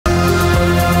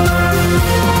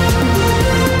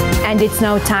And it's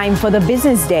now time for the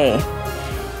business day.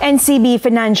 NCB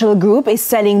Financial Group is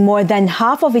selling more than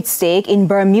half of its stake in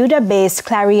Bermuda-based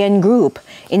Clarien Group.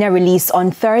 In a release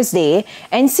on Thursday,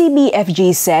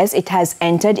 NCBFG says it has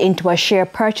entered into a share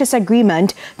purchase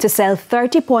agreement to sell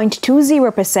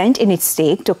 30.20% in its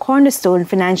stake to Cornerstone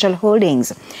Financial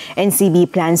Holdings.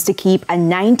 NCB plans to keep a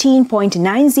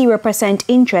 19.90%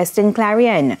 interest in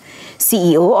Clarien.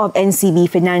 CEO of NCB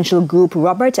Financial Group,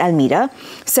 Robert Almeida,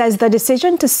 says the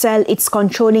decision to sell its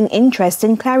controlling interest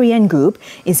in Clarien Group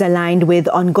is aligned with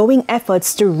ongoing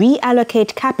efforts to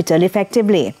reallocate capital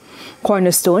effectively.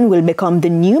 Cornerstone will become the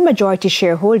new majority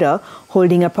shareholder,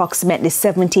 holding approximately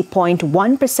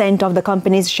 70.1% of the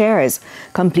company's shares.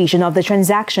 Completion of the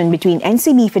transaction between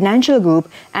NCB Financial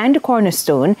Group and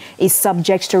Cornerstone is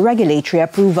subject to regulatory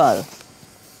approval.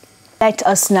 Let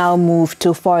us now move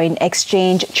to foreign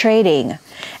exchange trading.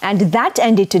 And that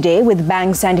ended today with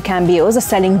banks and cambios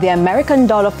selling the American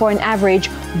dollar for an average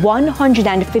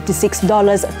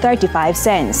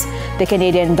 $156.35. The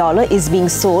Canadian dollar is being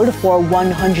sold for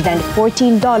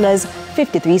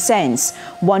 $114.53.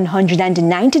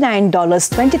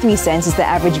 $199.23 is the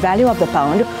average value of the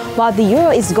pound, while the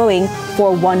euro is going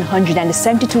for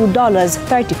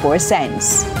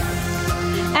 $172.34.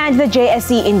 And the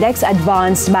JSE index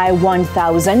advanced by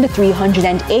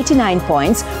 1,389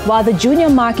 points, while the junior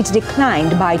market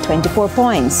declined by 24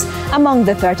 points. Among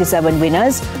the 37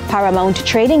 winners, Paramount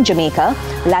Trading Jamaica,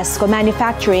 Lasco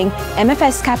Manufacturing,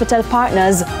 MFS Capital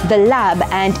Partners, The Lab,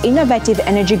 and Innovative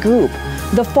Energy Group.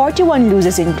 The 41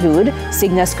 losers include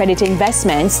Cygnus Credit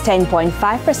Investments,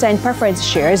 10.5% preference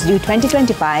shares due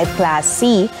 2025 Class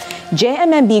C,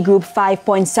 JMMB Group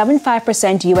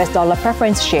 5.75% US dollar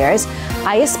preference shares,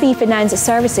 ISP Finance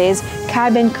Services,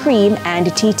 Caribbean Cream,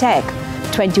 and T-Tech.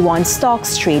 21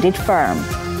 stocks traded firm.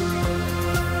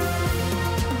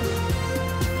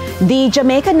 The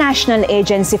Jamaica National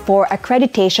Agency for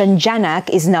Accreditation,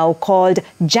 JANAC, is now called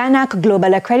JANAC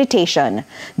Global Accreditation.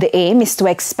 The aim is to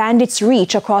expand its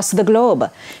reach across the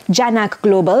globe. JANAC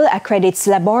Global accredits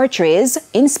laboratories,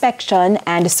 inspection,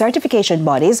 and certification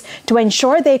bodies to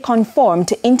ensure they conform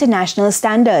to international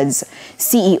standards.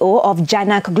 CEO of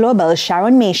JANAC Global,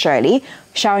 Sharon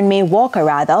May Walker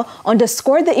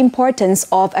underscored the importance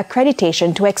of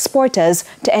accreditation to exporters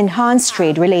to enhance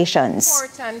trade relations.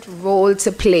 Important role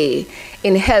to play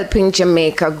in helping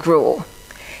Jamaica grow,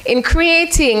 in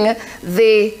creating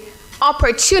the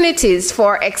opportunities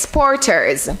for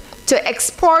exporters to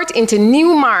export into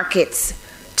new markets,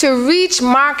 to reach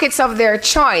markets of their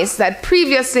choice that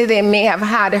previously they may have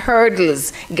had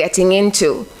hurdles getting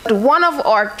into. One of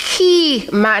our key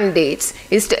mandates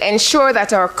is to ensure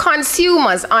that our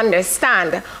consumers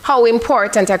understand how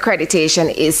important accreditation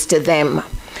is to them.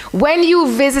 When you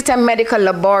visit a medical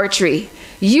laboratory,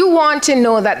 you want to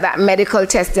know that that medical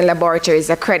testing laboratory is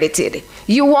accredited.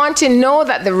 You want to know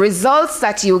that the results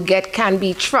that you get can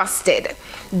be trusted.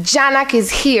 JANAC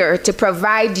is here to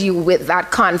provide you with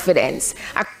that confidence.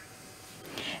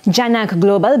 JANAC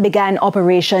Global began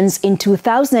operations in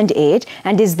 2008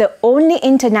 and is the only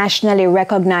internationally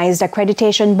recognized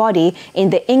accreditation body in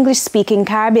the English-speaking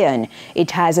Caribbean.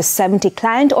 It has 70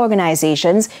 client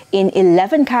organizations in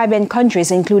 11 Caribbean countries,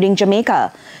 including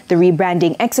Jamaica. The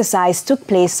rebranding exercise took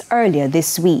place earlier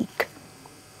this week.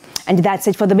 And that's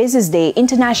it for the Business Day.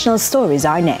 International stories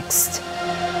are next.